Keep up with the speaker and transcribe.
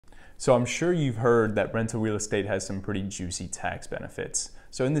So I'm sure you've heard that rental real estate has some pretty juicy tax benefits.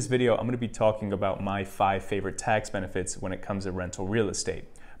 So in this video, I'm going to be talking about my 5 favorite tax benefits when it comes to rental real estate.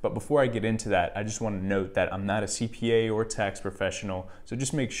 But before I get into that, I just want to note that I'm not a CPA or tax professional, so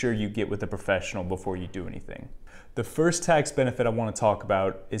just make sure you get with a professional before you do anything. The first tax benefit I want to talk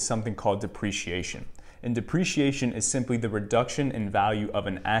about is something called depreciation. And depreciation is simply the reduction in value of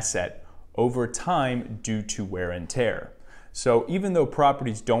an asset over time due to wear and tear. So even though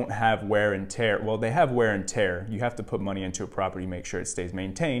properties don't have wear and tear, well, they have wear and tear. You have to put money into a property, make sure it stays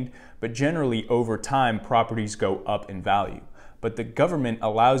maintained, but generally over time, properties go up in value. But the government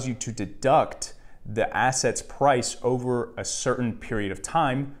allows you to deduct the asset's price over a certain period of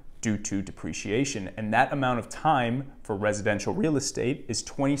time due to depreciation. And that amount of time for residential real estate is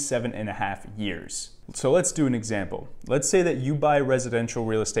 27.5 years. So let's do an example. Let's say that you buy a residential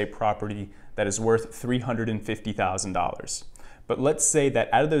real estate property that is worth $350,000. But let's say that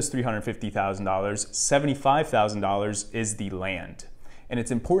out of those $350,000, $75,000 is the land. And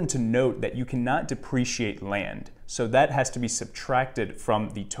it's important to note that you cannot depreciate land. So that has to be subtracted from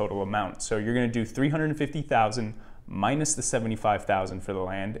the total amount. So you're going to do $350,000 minus the $75,000 for the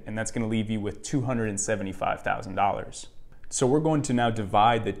land, and that's going to leave you with $275,000. So we're going to now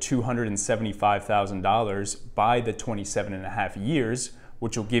divide the $275,000 by the 27.5 years,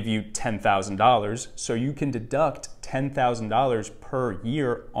 which will give you $10,000. So you can deduct $10,000 per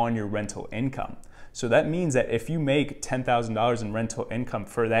year on your rental income. So that means that if you make $10,000 in rental income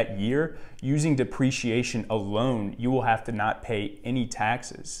for that year, using depreciation alone, you will have to not pay any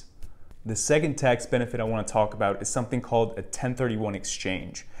taxes. The second tax benefit I want to talk about is something called a 1031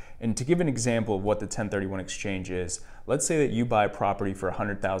 exchange. And to give an example of what the 1031 exchange is, let's say that you buy a property for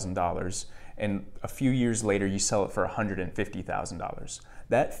 $100,000 and a few years later you sell it for $150,000.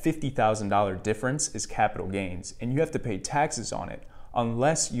 That $50,000 difference is capital gains, and you have to pay taxes on it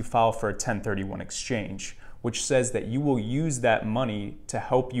unless you file for a 1031 exchange, which says that you will use that money to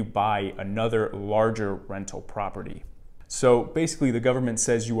help you buy another larger rental property. So basically the government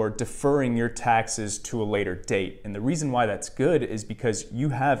says you are deferring your taxes to a later date. And the reason why that's good is because you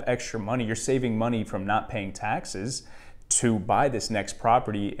have extra money, you're saving money from not paying taxes to buy this next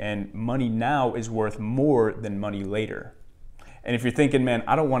property, and money now is worth more than money later. And if you're thinking, man,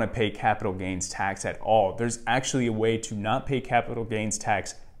 I don't want to pay capital gains tax at all, there's actually a way to not pay capital gains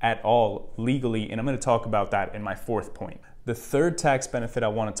tax at all legally, and I'm going to talk about that in my fourth point. The third tax benefit I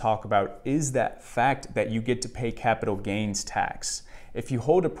want to talk about is that fact that you get to pay capital gains tax. If you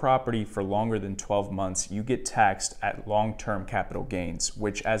hold a property for longer than 12 months, you get taxed at long-term capital gains,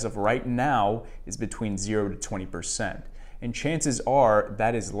 which as of right now is between 0 to 20%. And chances are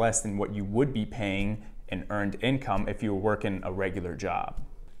that is less than what you would be paying in earned income if you were working a regular job.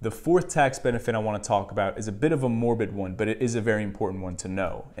 The fourth tax benefit I want to talk about is a bit of a morbid one, but it is a very important one to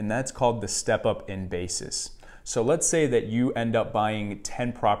know, and that's called the step up in basis. So let's say that you end up buying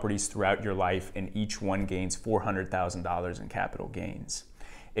 10 properties throughout your life and each one gains $400,000 in capital gains.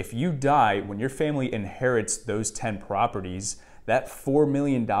 If you die, when your family inherits those 10 properties, that $4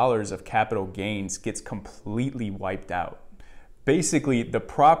 million of capital gains gets completely wiped out. Basically, the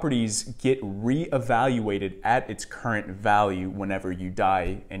properties get reevaluated at its current value whenever you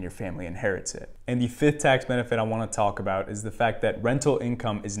die and your family inherits it. And the fifth tax benefit I want to talk about is the fact that rental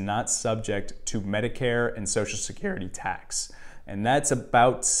income is not subject to Medicare and Social Security tax. And that's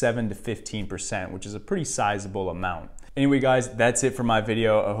about 7 to 15%, which is a pretty sizable amount. Anyway, guys, that's it for my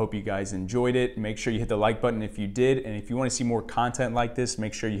video. I hope you guys enjoyed it. Make sure you hit the like button if you did. And if you want to see more content like this,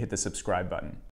 make sure you hit the subscribe button.